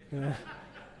shoot me. You know?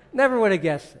 Never would have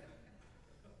guessed it.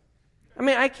 I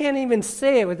mean, I can't even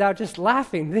say it without just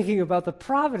laughing, thinking about the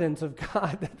providence of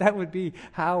God, that would be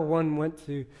how one went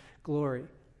to glory.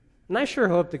 And I sure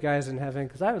hope the guy's in heaven,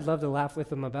 because I would love to laugh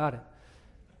with him about it.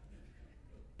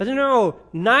 But no,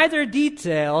 neither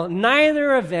detail,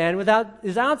 neither event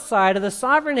is outside of the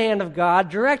sovereign hand of God,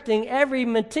 directing every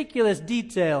meticulous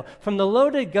detail, from the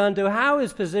loaded gun to how he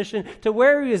was positioned, to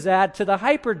where he was at, to the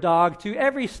hyper dog, to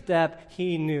every step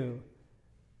he knew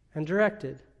and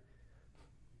directed.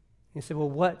 You say, well,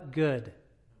 what good?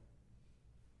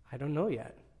 I don't know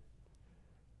yet.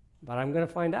 But I'm going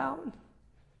to find out.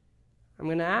 I'm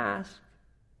going to ask.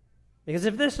 Because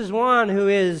if this is one who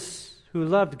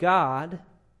loved God and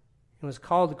was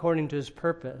called according to his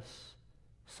purpose,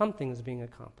 something is being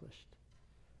accomplished.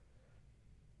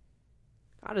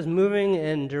 God is moving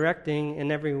and directing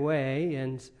in every way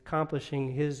and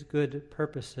accomplishing his good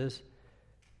purposes.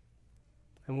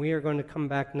 And we are going to come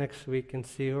back next week and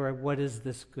see, all right, what is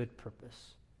this good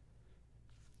purpose?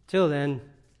 Till then,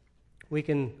 we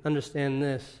can understand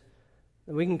this,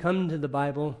 that we can come to the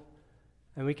Bible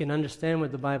and we can understand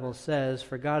what the Bible says,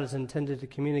 for God is intended to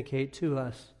communicate to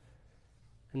us.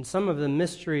 And some of the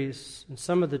mysteries and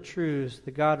some of the truths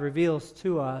that God reveals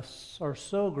to us are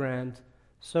so grand,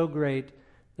 so great,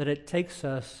 that it takes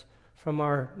us from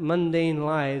our mundane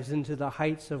lives into the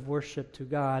heights of worship to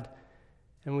God,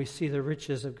 and we see the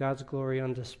riches of God's glory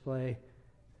on display,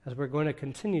 as we're going to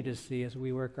continue to see as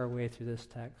we work our way through this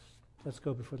text. Let's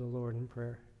go before the Lord in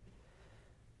prayer.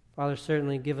 Father,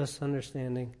 certainly give us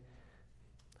understanding.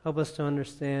 Help us to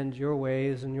understand your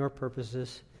ways and your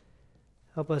purposes.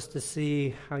 Help us to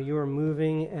see how you are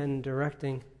moving and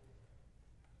directing.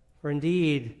 For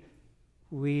indeed,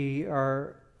 we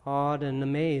are awed and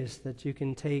amazed that you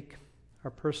can take our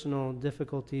personal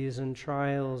difficulties and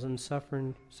trials and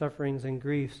sufferings and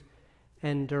griefs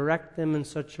and direct them in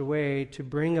such a way to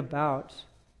bring about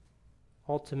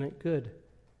ultimate good.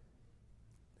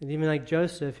 And even like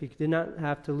Joseph, he did not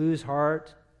have to lose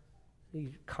heart.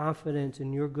 He's confident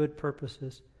in your good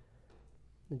purposes,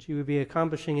 that you would be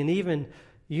accomplishing and even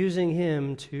using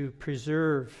him to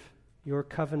preserve your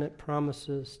covenant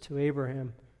promises to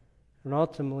Abraham and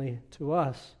ultimately to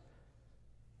us.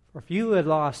 For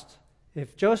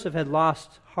if Joseph had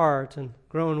lost heart and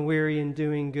grown weary in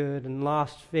doing good and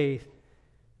lost faith,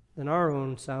 then our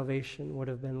own salvation would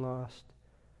have been lost.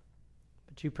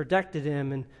 But you protected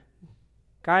him and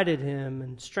guided him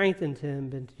and strengthened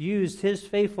him and used his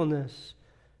faithfulness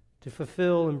to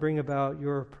fulfill and bring about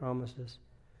your promises.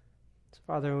 So,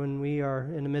 Father, when we are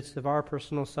in the midst of our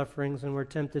personal sufferings and we're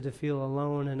tempted to feel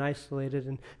alone and isolated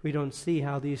and we don't see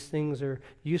how these things are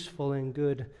useful and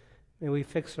good, may we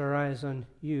fix our eyes on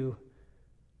you,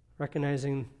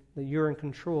 recognizing that you're in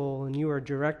control and you are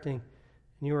directing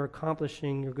and you are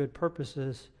accomplishing your good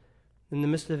purposes. In the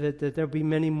midst of it, that there'll be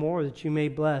many more that you may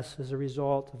bless as a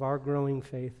result of our growing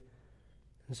faith.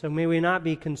 And so may we not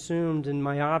be consumed and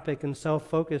myopic and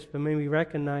self-focused, but may we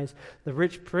recognize the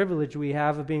rich privilege we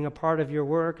have of being a part of your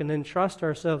work and then trust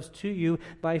ourselves to you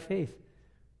by faith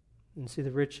and see the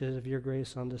riches of your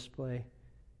grace on display.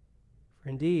 For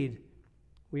indeed,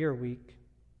 we are weak.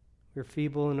 We're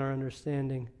feeble in our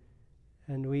understanding,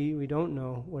 and we don't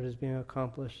know what is being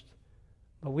accomplished.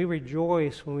 But we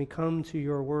rejoice when we come to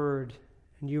your word,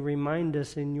 and you remind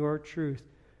us in your truth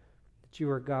that you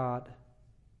are God,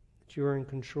 that you are in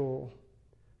control,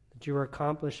 that you are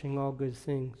accomplishing all good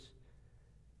things.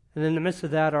 And in the midst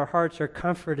of that, our hearts are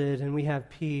comforted and we have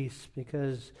peace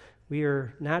because we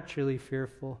are naturally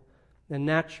fearful and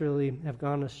naturally have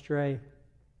gone astray.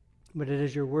 But it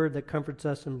is your word that comforts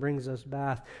us and brings us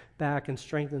back and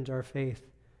strengthens our faith.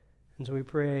 And so we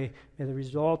pray, may the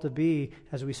result of be,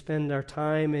 as we spend our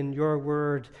time in your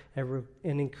word and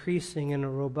increasing in a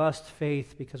robust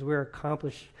faith, because we are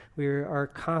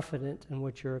confident in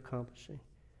what you're accomplishing.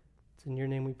 It's in your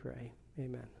name we pray.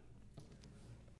 Amen.